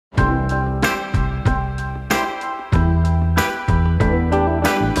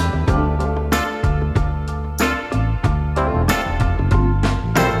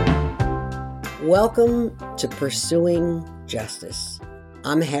Welcome to Pursuing Justice.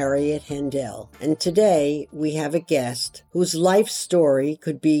 I'm Harriet Hendel, and today we have a guest whose life story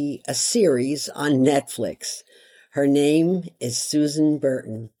could be a series on Netflix. Her name is Susan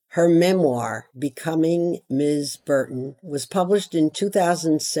Burton. Her memoir, Becoming Ms. Burton, was published in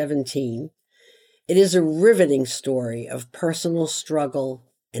 2017. It is a riveting story of personal struggle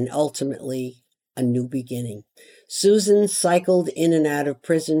and ultimately a new beginning. Susan cycled in and out of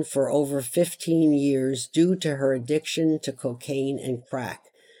prison for over 15 years due to her addiction to cocaine and crack.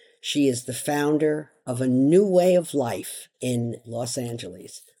 She is the founder of a new way of life in Los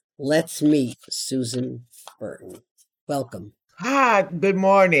Angeles. Let's meet Susan Burton. Welcome. Hi, good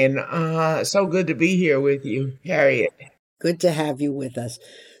morning. So good to be here with you, Harriet. Good to have you with us.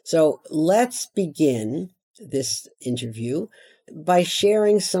 So let's begin this interview by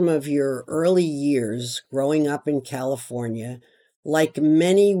sharing some of your early years growing up in California. Like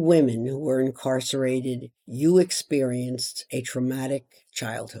many women who were incarcerated, you experienced a traumatic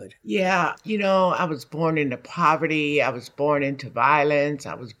childhood. Yeah, I was born into poverty. I was born into violence.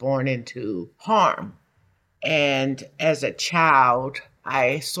 I was born into harm. And as a child,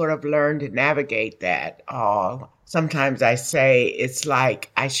 I sort of learned to navigate that all. Sometimes I say it's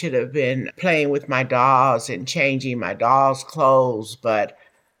like I should have been playing with my dolls and changing my dolls' clothes, but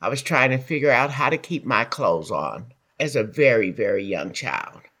I was trying to figure out how to keep my clothes on as a very, very young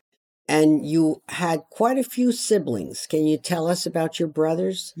child. And you had quite a few siblings. Can you tell us about your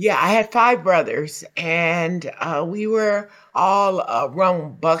brothers? Yeah, I had five brothers, and we were all a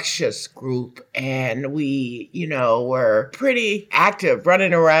rambunctious group, and we, were pretty active,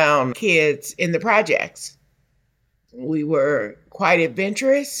 running around kids in the projects. We were quite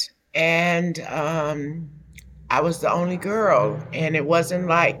adventurous, and I was the only girl, and it wasn't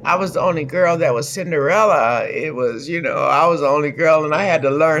like I was the only girl that was Cinderella. It was, I was the only girl, and I had to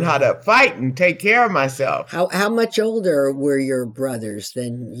learn how to fight and take care of myself. How much older were your brothers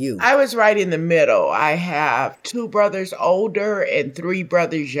than you? I was right in the middle. I have two brothers older and three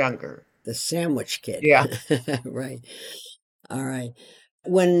brothers younger. The sandwich kid. Yeah. Right. All right.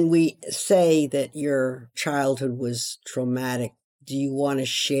 When we say that your childhood was traumatic, do you want to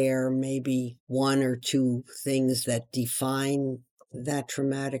share maybe one or two things that define that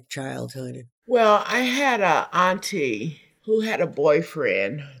traumatic childhood? Well, I had an auntie who had a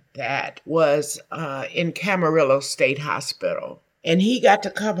boyfriend that was in Camarillo State Hospital. And he got to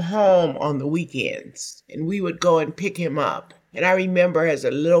come home on the weekends, and we would go and pick him up. And I remember as a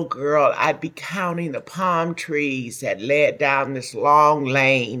little girl, I'd be counting the palm trees that led down this long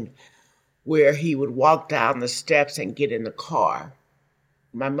lane where he would walk down the steps and get in the car.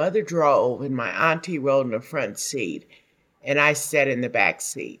 My mother drove, and my auntie rode in the front seat, and I sat in the back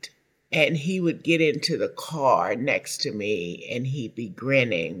seat. And he would get into the car next to me, and he'd be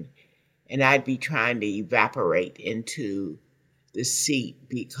grinning, and I'd be trying to evaporate into the seat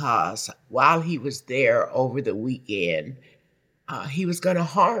because while he was there over the weekend, he was going to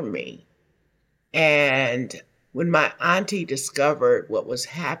harm me. And when my auntie discovered what was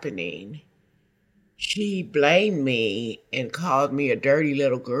happening, she blamed me and called me a dirty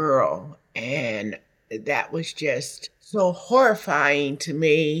little girl. And that was just so horrifying to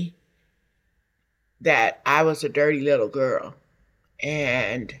me that I was a dirty little girl.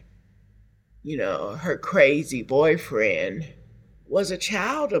 And, her crazy boyfriend was a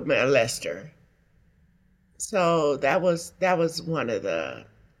child molester. So that was one of the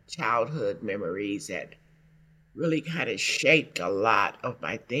childhood memories that really kind of shaped a lot of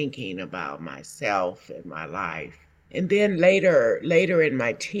my thinking about myself and my life. And then later in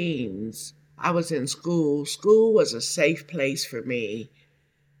my teens, I was in school. School was a safe place for me.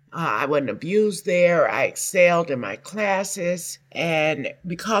 I wasn't abused there. I excelled in my classes. And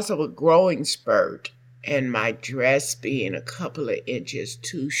because of a growing spurt and my dress being a couple of inches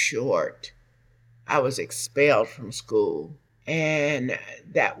too short, I was expelled from school. And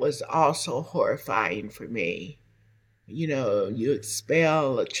that was also horrifying for me. You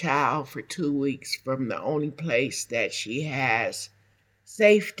expel a child for 2 weeks from the only place that she has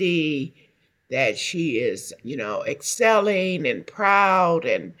safety, that she is, excelling and proud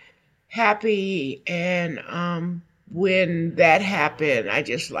and happy. And when that happened, I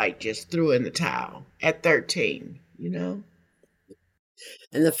just threw in the towel at 13.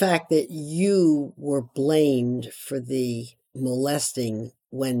 And the fact that you were blamed for the molesting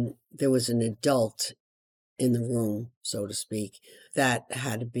when there was an adult in the room, so to speak, that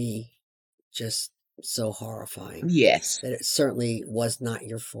had to be just so horrifying. Yes. That it certainly was not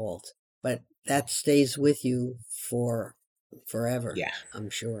your fault. But that stays with you for forever. Yeah.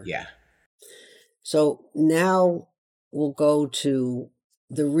 I'm sure. Yeah. So now we'll go to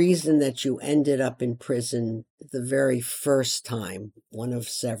the reason that you ended up in prison the very first time, one of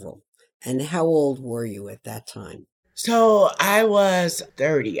several. And how old were you at that time? So I was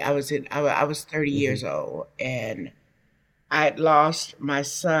 30. I was 30 Hmm. years old, and I'd lost my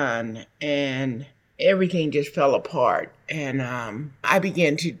son, and everything just fell apart. And I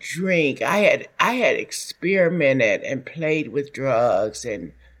began to drink. I had experimented and played with drugs,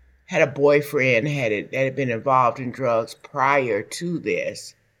 and had a boyfriend that had been involved in drugs prior to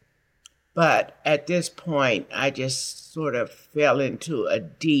this. But at this point, I just sort of fell into a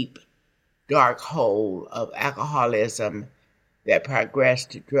deep, dark hole of alcoholism that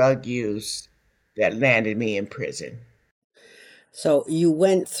progressed to drug use that landed me in prison. So you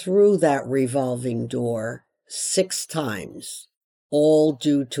went through that revolving door 6 times, all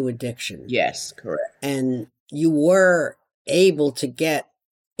due to addiction. Yes, correct. And you were able to get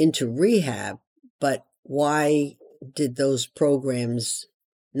into rehab, but why did those programs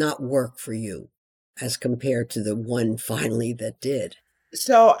not work for you as compared to the one finally that did?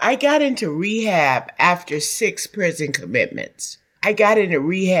 So I got into rehab after 6 prison commitments. I got into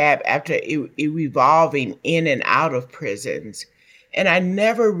rehab after revolving in and out of prisons, and I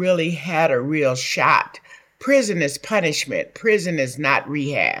never really had a real shot. Prison is punishment, prison is not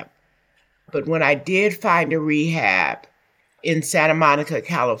rehab. But when I did find a rehab in Santa Monica,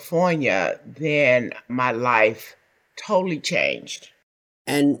 California, then my life totally changed.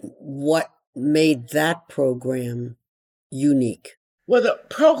 And what made that program unique? Well, the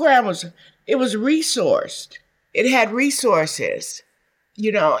program it was resourced. It had resources,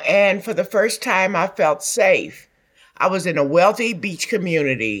 and for the first time I felt safe. I was in a wealthy beach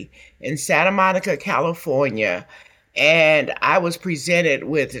community in Santa Monica, California, and I was presented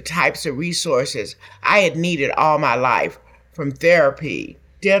with the types of resources I had needed all my life, from therapy,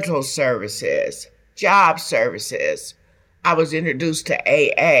 dental services, job services. I was introduced to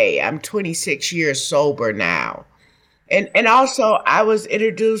AA. I'm 26 years sober now. And also, I was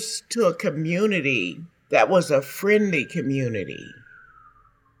introduced to a community that was a friendly community,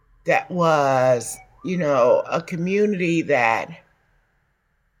 that was, a community that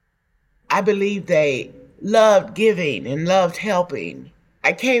I believe they loved giving and loved helping.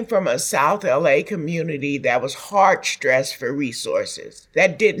 I came from a South LA community that was hard stressed for resources,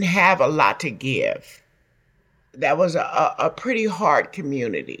 that didn't have a lot to give. That was a pretty hard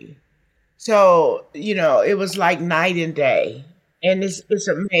community. So, it was like night and day. And it's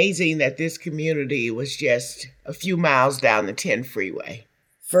amazing that this community was just a few miles down the 10 freeway.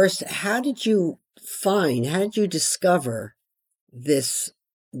 First, how did you discover this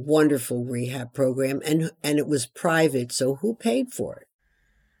wonderful rehab program? And it was private, so who paid for it?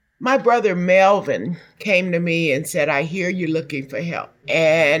 My brother Melvin came to me and said, I hear you're looking for help.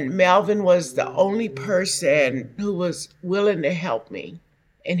 And Melvin was the only person who was willing to help me.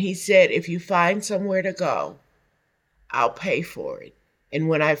 And he said, if you find somewhere to go, I'll pay for it. And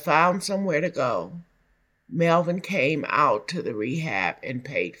when I found somewhere to go, Melvin came out to the rehab and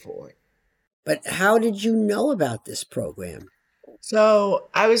paid for it. But how did you know about this program? So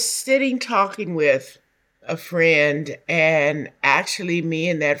I was sitting talking with a friend, and actually me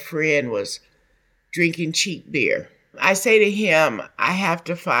and that friend was drinking cheap beer. I say to him, I have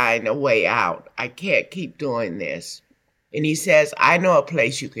to find a way out. I can't keep doing this. And he says, I know a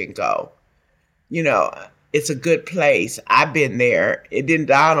place you can go. It's a good place. I've been there. It didn't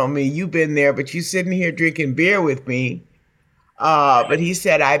dawn on me. You've been there, but you sitting here drinking beer with me. But he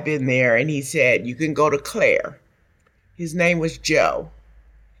said, I've been there. And he said, you can go to Claire. His name was Joe.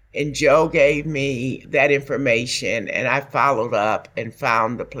 And Joe gave me that information, and I followed up and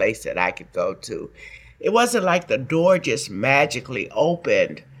found the place that I could go to. It wasn't like the door just magically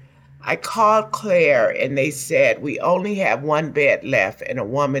opened. I called Claire, and they said, we only have one bed left, and a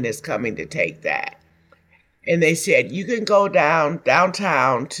woman is coming to take that. And they said, you can go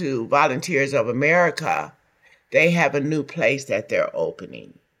downtown to Volunteers of America. They have a new place that they're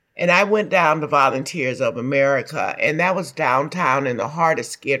opening. And I went down to Volunteers of America, and that was downtown in the heart of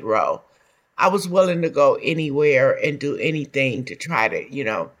Skid Row. I was willing to go anywhere and do anything to try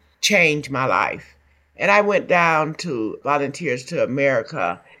to, change my life. And I went down to Volunteers to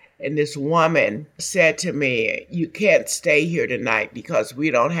America, and this woman said to me, you can't stay here tonight because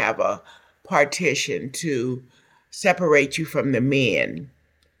we don't have a partition to separate you from the men.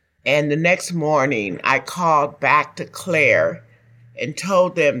 And the next morning, I called back to Claire and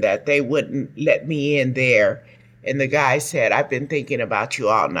told them that they wouldn't let me in there. And the guy said, I've been thinking about you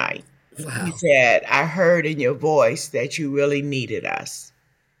all night. Wow. He said, I heard in your voice that you really needed us.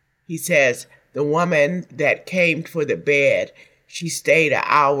 He says, the woman that came for the bed, she stayed an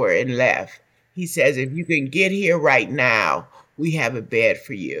hour and left. He says, if you can get here right now, We have a bed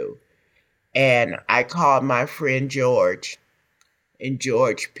for you. And I called my friend George, and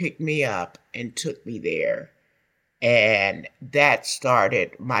George picked me up and took me there. And that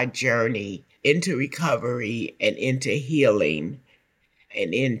started my journey into recovery and into healing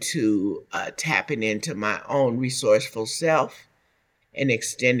and into tapping into my own resourceful self and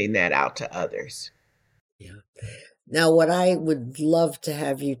extending that out to others. Yeah. Now, what I would love to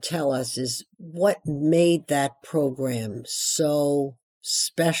have you tell us is what made that program so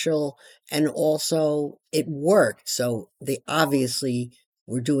special, and also it worked. So they obviously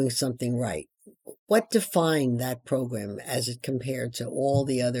were doing something right. What defined that program as it compared to all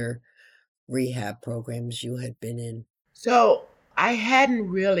the other rehab programs you had been in? So I hadn't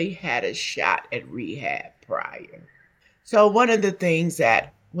really had a shot at rehab prior. So one of the things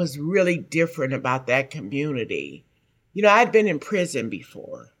that was really different about that community, I'd been in prison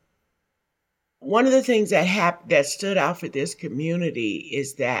before. One of the things that stood out for this community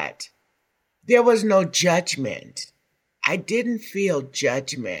is that there was no judgment. I didn't feel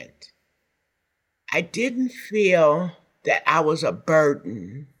judgment. I didn't feel that I was a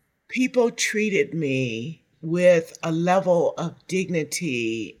burden. People treated me with a level of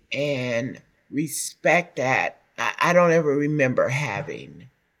dignity and respect that I don't ever remember having.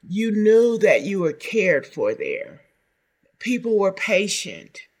 You knew that you were cared for there. People were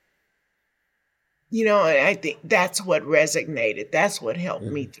patient. And I think that's what resonated. That's what helped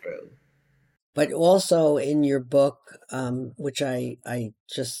me Mhm. through. But also in your book, which I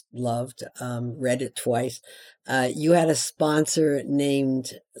just loved, read it twice, you had a sponsor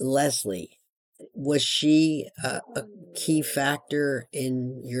named Leslie. Was she a key factor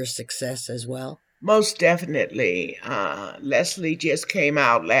in your success as well? Most definitely. Leslie just came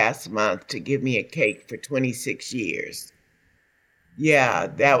out last month to give me a cake for 26 years. Yeah,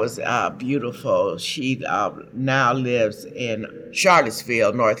 that was beautiful. She now lives in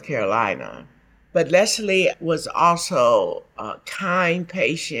Charlottesville, North Carolina. But Leslie was also kind,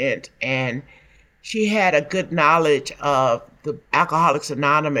 patient, and she had a good knowledge of the Alcoholics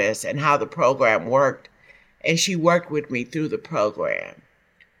Anonymous and how the program worked. And she worked with me through the program.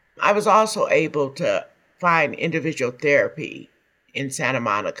 I was also able to find individual therapy in Santa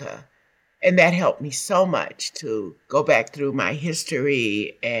Monica. And that helped me so much to go back through my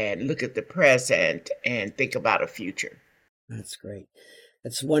history and look at the present and think about a future. That's great.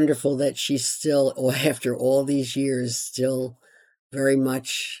 It's wonderful that she's still, or after all these years, still very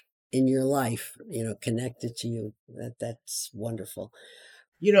much in your life, connected to you. That's wonderful.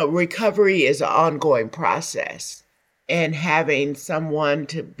 Recovery is an ongoing process, and having someone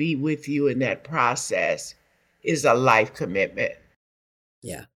to be with you in that process is a life commitment.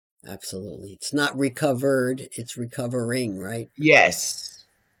 Yeah, absolutely. It's not recovered, it's recovering, right? Yes.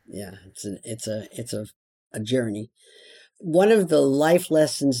 Yeah, it's a journey. One of the life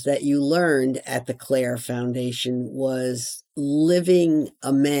lessons that you learned at the Claire Foundation was living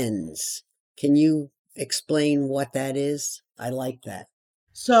amends. Can you explain what that is? I like that.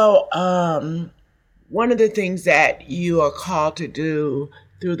 So, one of the things that you are called to do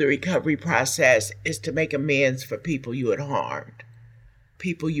through the recovery process is to make amends for people you had harmed,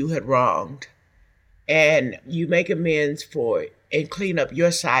 people you had wronged, and you make amends for it and clean up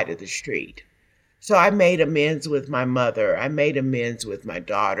your side of the street. So I made amends with my mother. I made amends with my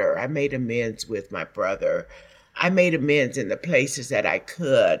daughter. I made amends with my brother. I made amends in the places that I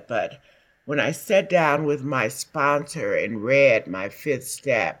could. But when I sat down with my sponsor and read my fifth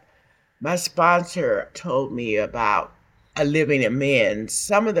step, my sponsor told me about a living amends.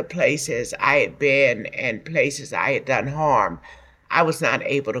 Some of the places I had been and places I had done harm, I was not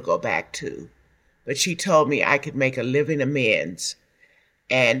able to go back to. But she told me I could make a living amends,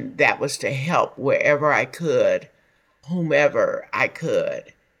 and that was to help wherever I could, whomever I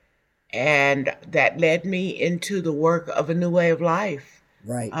could. And that led me into the work of a new way of life.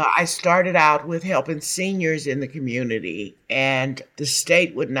 Right. I started out with helping seniors in the community, and the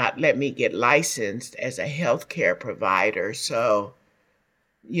state would not let me get licensed as a healthcare provider. So,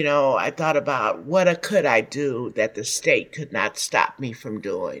 I thought about could I do that the state could not stop me from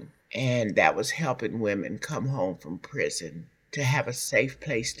doing. And that was helping women come home from prison to have a safe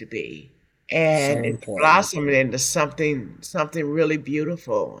place to be. And So it's important. blossomed into something really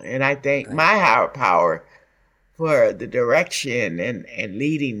beautiful. And I thank Right. my higher power for the direction and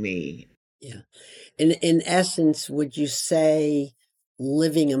leading me. Yeah. In essence, would you say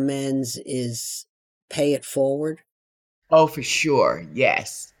living amends is pay it forward? Oh, for sure.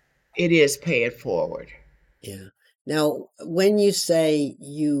 Yes. It is pay it forward. Yeah. Now, when you say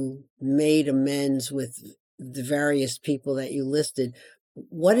you made amends with the various people that you listed,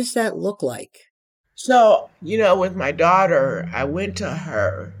 what does that look like? So, with my daughter, I went to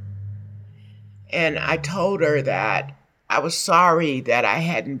her and I told her that I was sorry that I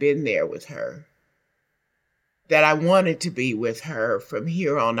hadn't been there with her, that I wanted to be with her from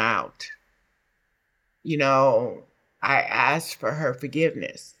here on out. You know, I asked for her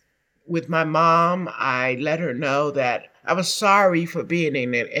forgiveness. With my mom, I let her know that I was sorry for being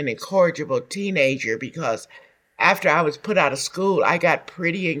an incorrigible teenager because after I was put out of school, I got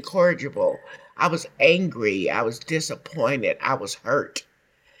pretty incorrigible. I was angry. I was disappointed. I was hurt.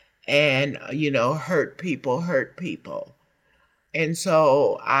 And, hurt people hurt people. And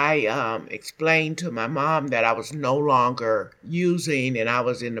so I explained to my mom that I was no longer using and I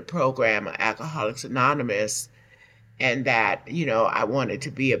was in the program of Alcoholics Anonymous and that, I wanted to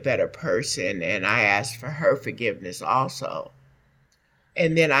be a better person. And I asked for her forgiveness also.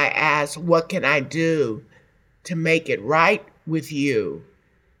 And then I asked, what can I do to make it right with you?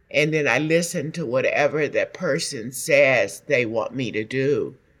 And then I listen to whatever that person says they want me to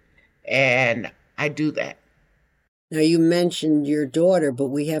do. And I do that. Now, you mentioned your daughter, but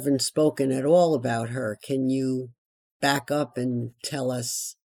we haven't spoken at all about her. Can you back up and tell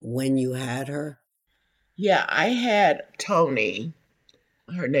us when you had her? Yeah, I had Tony.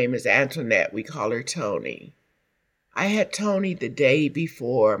 Her name is Antoinette. We call her Tony. I had Tony the day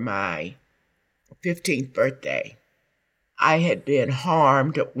before my 15th birthday. I had been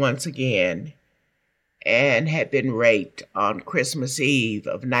harmed once again and had been raped on Christmas Eve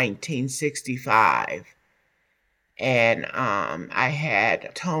of 1965. And I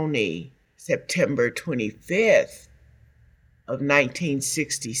had Tony September 25th of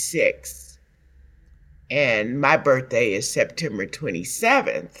 1966. And my birthday is September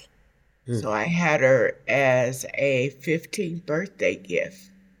 27th. So I had her as a 15th birthday gift.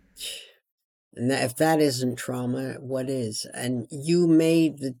 And if that isn't trauma, what is? And you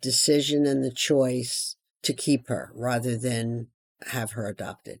made the decision and the choice to keep her rather than have her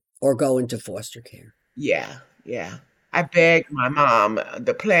adopted or go into foster care. Yeah. I begged my mom.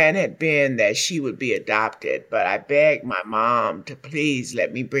 The plan had been that she would be adopted, but I begged my mom to please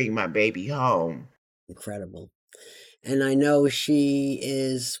let me bring my baby home. Incredible. And I know she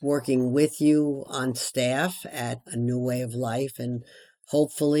is working with you on staff at A New Way of Life. And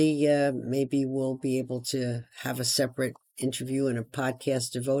hopefully, maybe we'll be able to have a separate interview and a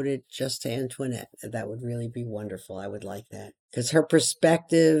podcast devoted just to Antoinette. That would really be wonderful. I would like that. Because her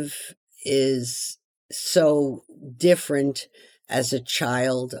perspective is so different as a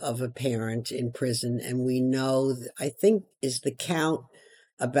child of a parent in prison. And we know, I think, is the count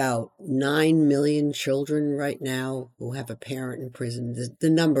about 9 million children right now who have a parent in prison. The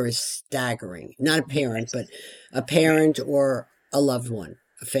number is staggering. Not a parent, but a parent or a loved one,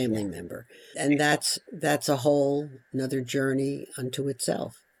 a family member. And that's a whole another journey unto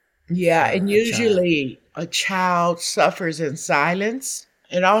itself. Yeah, and usually a child suffers in silence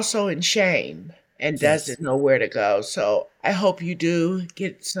and also in shame and doesn't know where to go. So I hope you do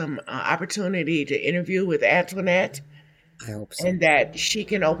get some opportunity to interview with Antoinette. I hope so. And that she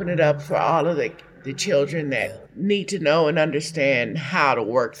can open it up for all of the children that need to know and understand how to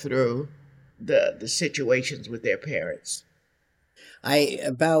work through the situations with their parents. I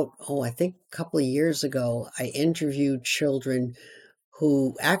think a couple of years ago, I interviewed children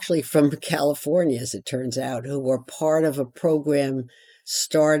who actually from California, as it turns out, who were part of a program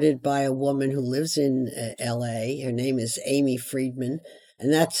started by a woman who lives in LA. Her name is Amy Friedman.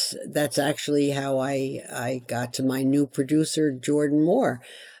 And that's actually how I got to my new producer, Jordan Moore.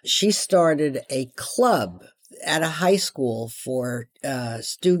 She started a club at a high school for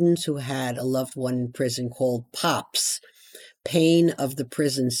students who had a loved one in prison called POPS, Pain of the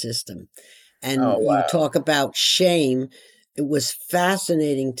Prison System. And you talk about shame. It was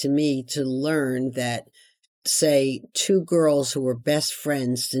fascinating to me to learn that, say, two girls who were best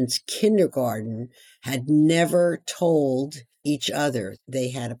friends since kindergarten had never told each other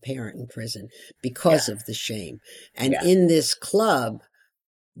they had a parent in prison because of the shame. And in this club,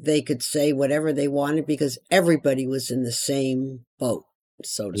 they could say whatever they wanted because everybody was in the same boat,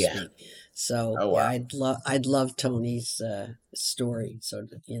 so to speak. So I'd love Tony's story. So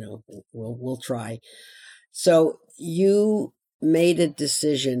we'll try. So you made a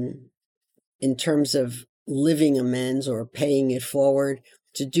decision in terms of living amends or paying it forward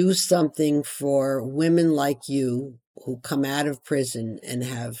to do something for women like you who come out of prison and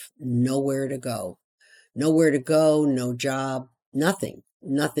have nowhere to go, no job, nothing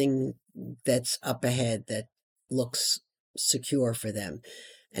that's up ahead that looks secure for them.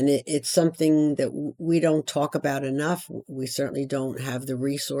 And it's something that we don't talk about enough. We certainly don't have the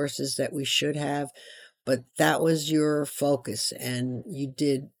resources that we should have, but that was your focus and you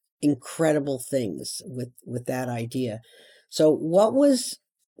did incredible things with that idea. So what was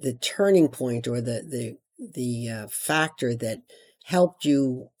the turning point or the factor that helped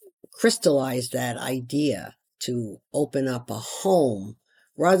you crystallize that idea to open up a home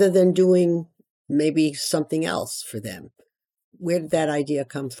rather than doing maybe something else for them? Where did that idea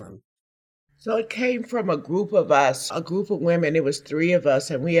come from? So it came from a group of us, a group of women. It was three of us,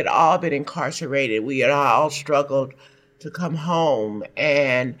 and we had all been incarcerated. We had all struggled to come home.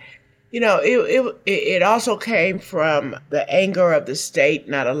 And, it also came from the anger of the state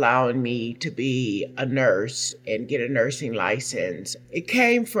not allowing me to be a nurse and get a nursing license. It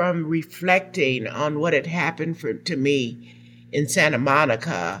came from reflecting on what had happened to me in Santa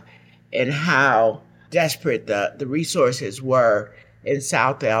Monica and how desperate the resources were in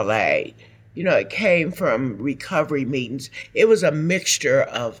South LA. It came from recovery meetings. It was a mixture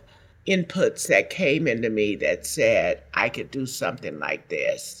of inputs that came into me that said I could do something like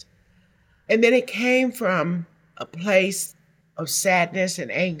this. And then it came from a place of sadness and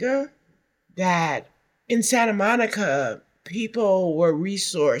anger that in Santa Monica, people were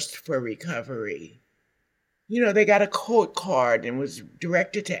resourced for recovery. They got a code card and was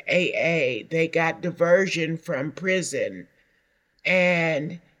directed to AA. They got diversion from prison.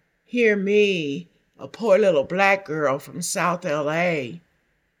 And hear me, a poor little black girl from South LA,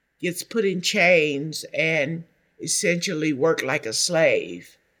 gets put in chains and essentially worked like a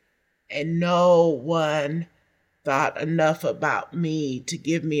slave. And no one thought enough about me to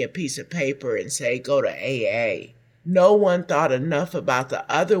give me a piece of paper and say, go to AA. No one thought enough about the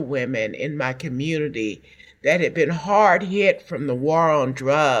other women in my community that had been hard hit from the war on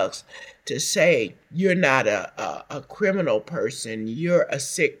drugs to say, you're not a criminal person, you're a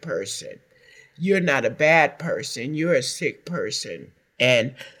sick person. You're not a bad person, you're a sick person.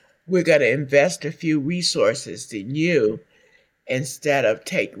 And we're going to invest a few resources in you instead of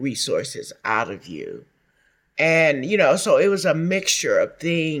take resources out of you. And, so it was a mixture of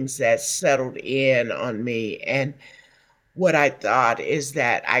things that settled in on me. And what I thought is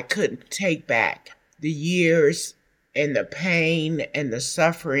that I couldn't take back the years and the pain and the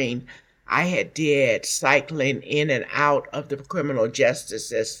suffering I had did cycling in and out of the criminal justice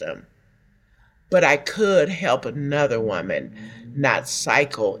system. But I could help another woman not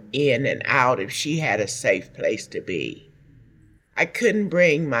cycle in and out if she had a safe place to be. I couldn't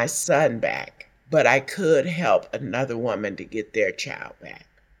bring my son back, but I could help another woman to get their child back.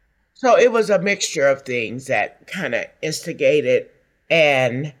 So it was a mixture of things that kind of instigated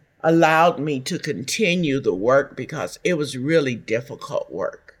and allowed me to continue the work because it was really difficult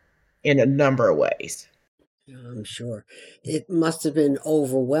work in a number of ways. I'm sure. It must have been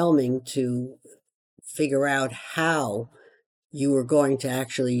overwhelming to figure out how you were going to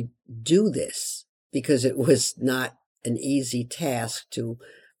actually do this, because it was not an easy task to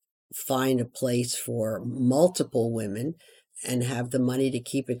find a place for multiple women and have the money to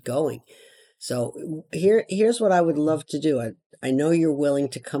keep it going. So here's what I would love to do. I know you're willing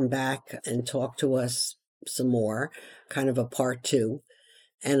to come back and talk to us some more, kind of a part 2.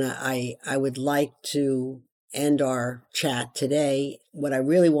 And I would like to end our chat today. What I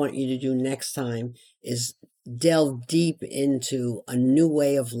really want you to do next time is delve deep into a new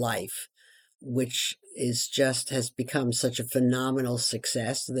way of life, which has become such a phenomenal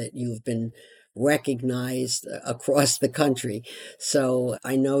success that you've been recognized across the country. So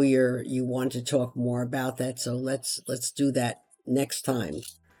I know you want to talk more about that. So let's do that next time,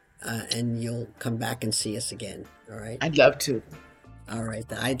 and you'll come back and see us again. All right. I'd love to. All right.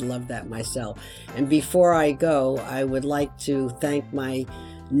 I'd love that myself. And before I go, I would like to thank my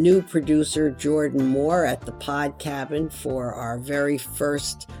new producer, Jordan Moore, at the Pod Cabin for our very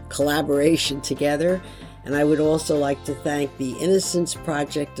first collaboration together. And I would also like to thank the Innocence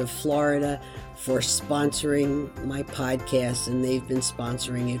Project of Florida for sponsoring my podcast, and they've been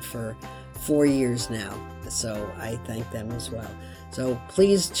sponsoring it for 4 years now. So I thank them as well. So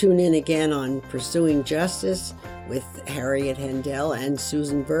please tune in again on Pursuing Justice with Harriet Hendel and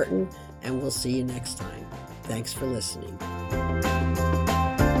Susan Burton, and we'll see you next time. Thanks for listening.